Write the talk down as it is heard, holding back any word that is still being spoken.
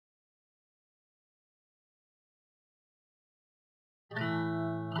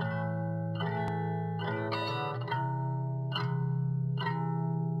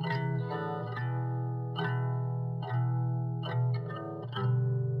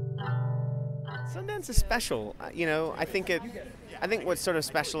Sundance is special. I think what's sort of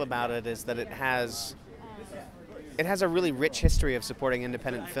special about it is that it has a really rich history of supporting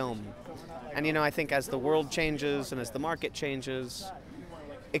independent film. And I think as the world changes and as the market changes,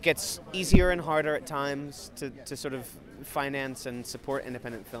 it gets easier and harder at times to sort of finance and support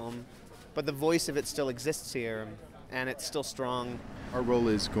independent film. But the voice of it still exists here, and it's still strong. Our role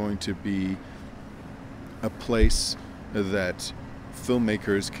is going to be a place that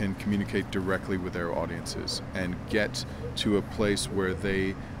filmmakers can communicate directly with their audiences and get to a place where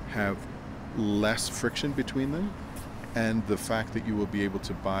they have less friction between them, and the fact that you will be able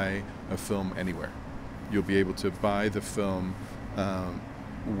to buy a film anywhere. You'll be able to buy the film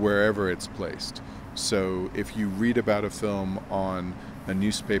wherever it's placed. So if you read about a film on a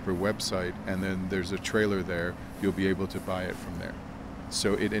newspaper website and then there's a trailer there, you'll be able to buy it from there.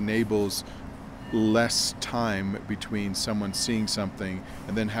 So it enables less time between someone seeing something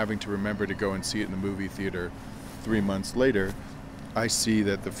and then having to remember to go and see it in the movie theater 3 months later. I see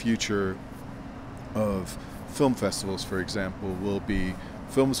that the future of film festivals, for example,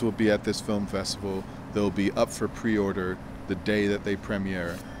 films will be at this film festival, they'll be up for pre-order the day that they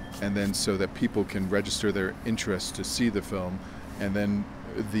premiere, and then so that people can register their interest to see the film, and then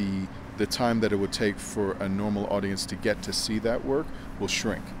the time that it would take for a normal audience to get to see that work will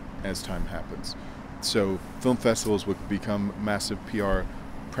shrink as time happens. So film festivals will become massive PR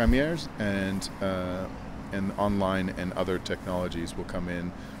premieres, and online and other technologies will come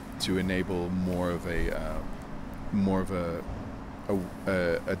in to enable more of a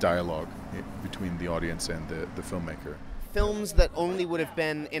dialogue between the audience and the filmmaker. Films that only would have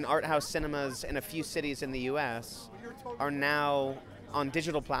been in art house cinemas in a few cities in the US are now on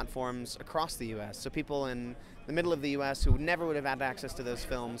digital platforms across the US. So people in the middle of the US who never would have had access to those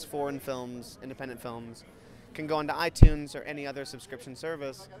films, foreign films, independent films, can go onto iTunes or any other subscription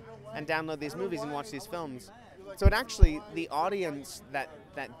service and download these movies and watch these films. So it actually, the audience that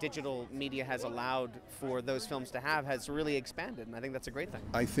digital media has allowed for those films to have has really expanded, and I think that's a great thing.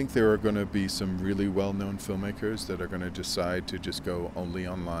 I think there are going to be some really well-known filmmakers that are going to decide to just go only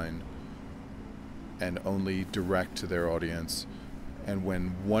online and only direct to their audience. And when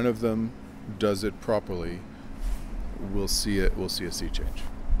one of them does it properly, we'll see a sea change.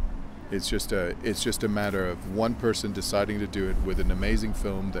 It's just a matter of one person deciding to do it with an amazing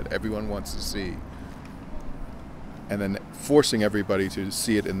film that everyone wants to see, and then forcing everybody to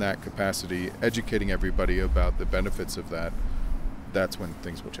see it in that capacity, educating everybody about the benefits of that. That's when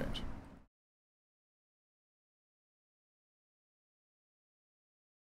things will change.